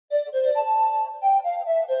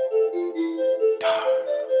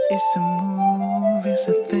It's a move, it's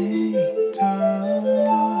a thing. Dark,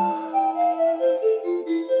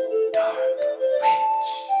 rich.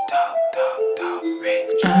 Dark,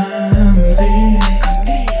 rich. I'm lit.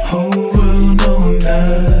 Whole world on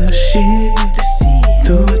the shit.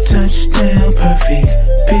 Through a touchdown, perfect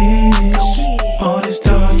pitch. All this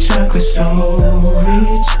dark chocolate, so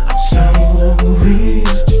rich, so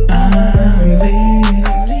rich. I'm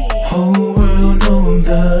lit. Whole world on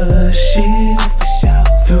the shit.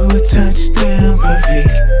 Through a touchdown, perfect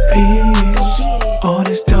pitch. All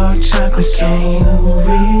this dark chocolate, so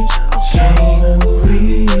rich, so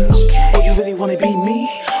rich. Oh, you really wanna be me?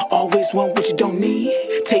 Always want what you don't need.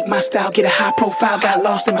 Take my style, get a high profile. Got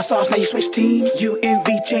lost in my sauce, now you switch teams. You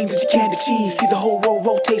envy change that you can't achieve. See the whole world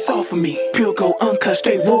rotates off of me. Pure gold, uncut,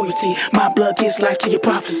 straight royalty. My blood gives life to your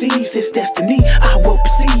prophecies. It's destiny, I will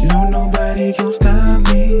proceed. No, nobody can stop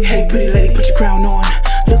me. Hey, pretty lady, put your crown on.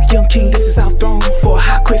 Look, young king, this is our throne. For a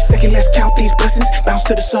hot, quick second, let's count these blessings. Bounce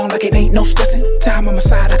to the song like it ain't no stressing. Time on my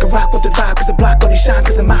side, I can rock with the vibe. Cause the block only shine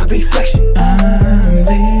cause of my reflection. I'm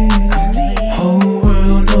lit. Whole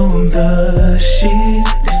world on the shit.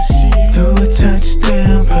 Through a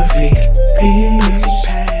touchdown, perfect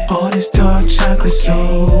pitch. All this dark chocolate,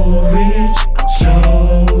 so rich, so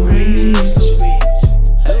rich.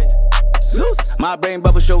 My brain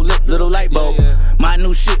bubble show lit, little light bulb. My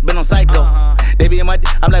new shit been on psycho. They be in my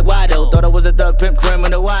I'm like, why though? Thought I was a thug pimp,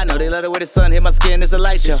 criminal, why no? They let it where the sun hit my skin, it's a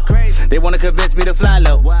light show. They wanna convince me to fly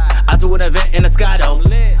low. I threw an event in the sky though.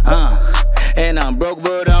 And I'm broke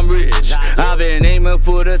but I'm rich. I've been aiming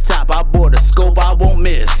for the top. I bought a scope I won't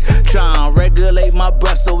miss. Trying to regulate my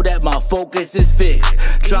breath so that my focus is fixed.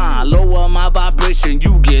 Trying to lower my vibration,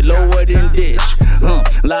 you get lower than ditch.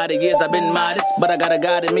 A lot of years I've been modest, but I got a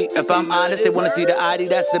God in me. If I'm honest, they wanna see the ID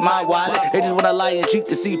that's in my wallet. They just wanna lie and cheat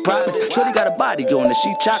to see profits. Shorty got a body going and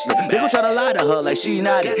she chocolate. They gon' try to lie to her like she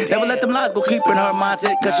not it. Never let them lies go keep in her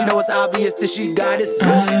mindset, cause she know it's obvious that she got it.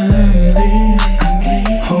 I'm lit.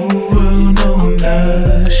 Whole world on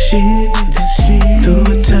the shit. Through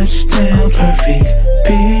a touchdown, perfect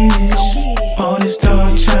pitch. All this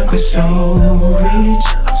dark chocolate, so rich,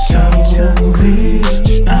 so rich.